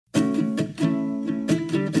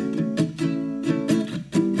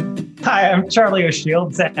Hi, I'm Charlie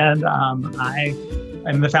O'Shields, and I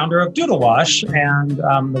am the founder of Doodlewash and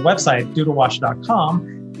the website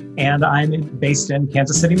doodlewash.com, and I'm based in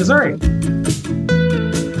Kansas City, Missouri.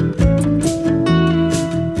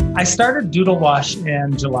 I started Doodlewash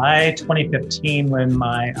in July 2015 when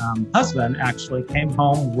my husband actually came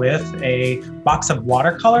home with a box of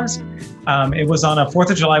watercolors. It was on a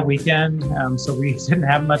 4th of July weekend, so we didn't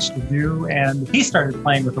have much to do, and he started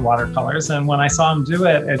playing with the watercolors. And when I saw him do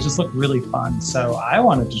it, it just looked really fun. So I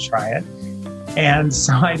wanted to try it. And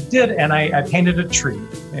so I did, and I painted a tree.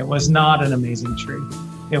 It was not an amazing tree.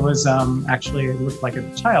 It was actually, it looked like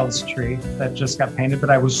a child's tree that just got painted,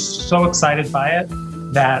 but I was so excited by it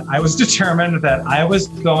that I was determined that I was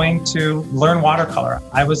going to learn watercolor.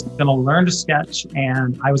 I was going to learn to sketch,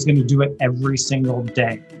 and I was going to do it every single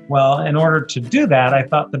day. Well, in order to do that, I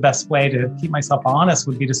thought the best way to keep myself honest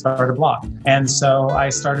would be to start a blog. And so I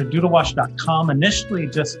started doodlewash.com initially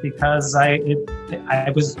just because I'm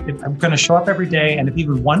going to show up every day. And if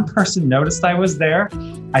even one person noticed I was there,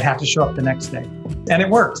 I'd have to show up the next day. And it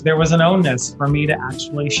worked. There was an onus for me to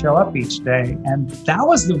actually show up each day. And that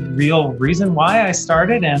was the real reason why I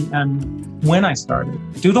started and when I started.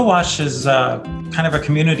 Doodlewash is kind of a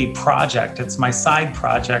community project. It's my side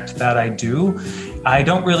project that I do. I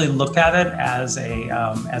don't really look at it as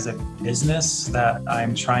a business that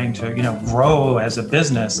I'm trying to, grow as a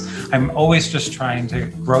business. I'm always just trying to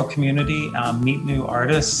grow community, meet new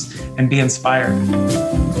artists, and be inspired.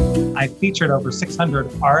 I featured over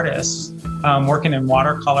 600 artists working in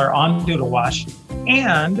watercolor on Doodlewash,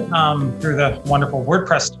 and through the wonderful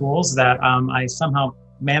WordPress tools that I somehow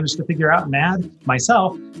managed to figure out and add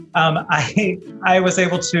myself, I was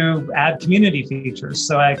able to add community features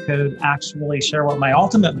so I could actually share what my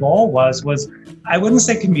ultimate goal was I wouldn't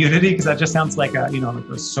say community because that just sounds like like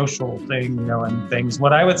a social thing, and things.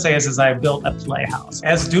 What I would say is I built a playhouse.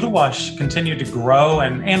 As Doodlewash continued to grow,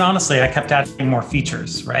 and honestly, I kept adding more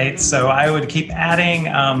features, right? So I would keep adding,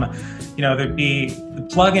 there'd be the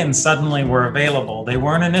plugins suddenly were available. They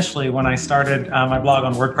weren't initially when I started my blog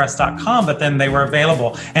on WordPress.com, but then they were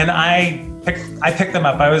available. And I picked them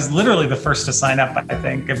up. I was literally the first to sign up, I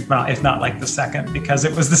think, if not like the second, because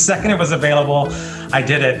it was the second it was available, I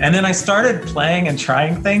did it. And then I started playing and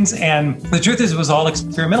trying things. And the truth is, it was all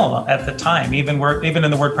experimental at the time. Even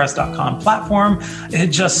in the WordPress.com platform, it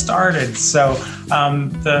just started. So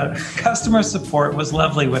the customer support was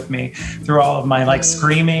lovely with me through all of my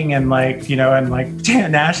screaming and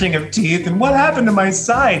gnashing of teeth and what happened to my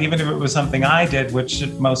site, even if it was something I did, which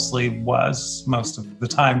it mostly was most of the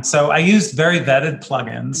time. So I used very vetted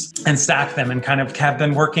plugins and stacked them and kind of have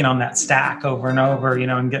been working on that stack over and over,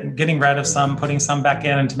 and getting rid of some, putting some back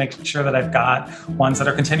in, and to make sure that I've got ones that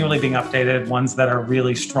are continually being updated, ones that are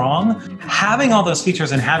really strong. Having all those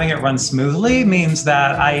features and having it run smoothly means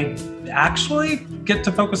that I actually get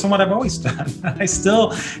to focus on what I've always done. I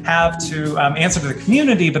still have to answer to the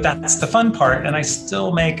community, but that's the fun part. And I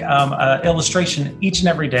still make an illustration each and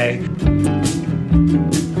every day.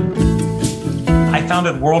 I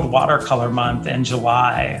founded World Watercolor Month in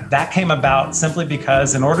July. That came about simply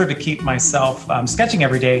because in order to keep myself sketching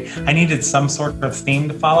every day, I needed some sort of theme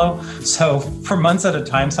to follow. So for months at a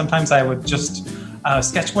time, sometimes I would just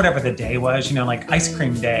sketch whatever the day was, like ice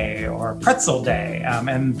cream day or pretzel day.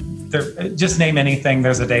 Just name anything,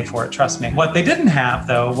 there's a day for it, trust me. What they didn't have,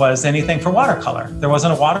 though, was anything for watercolor. There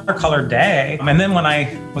wasn't a watercolor day. And then when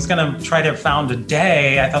I was going to try to found a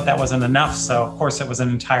day, I thought that wasn't enough. So, of course, it was an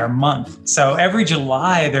entire month. So every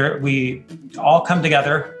July, we all come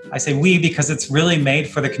together. I say we because it's really made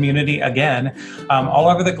for the community, again, all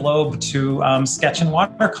over the globe to sketch in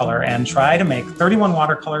watercolor and try to make 31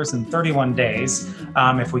 watercolors in 31 days,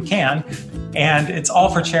 if we can. And it's all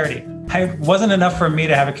for charity. It wasn't enough for me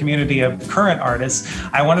to have a community of current artists.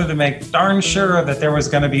 I wanted to make darn sure that there was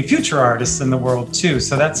going to be future artists in the world too.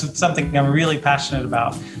 So that's something I'm really passionate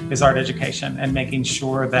about, is art education and making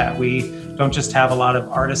sure that we don't just have a lot of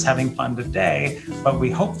artists having fun today, but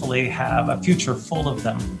we hopefully have a future full of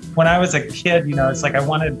them. When I was a kid, it's like I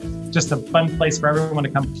wanted just a fun place for everyone to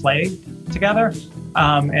come play together.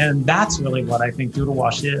 And that's really what I think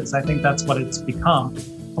Doodlewash is. I think that's what it's become.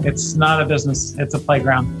 It's not a business, it's a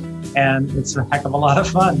playground. And it's a heck of a lot of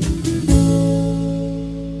fun.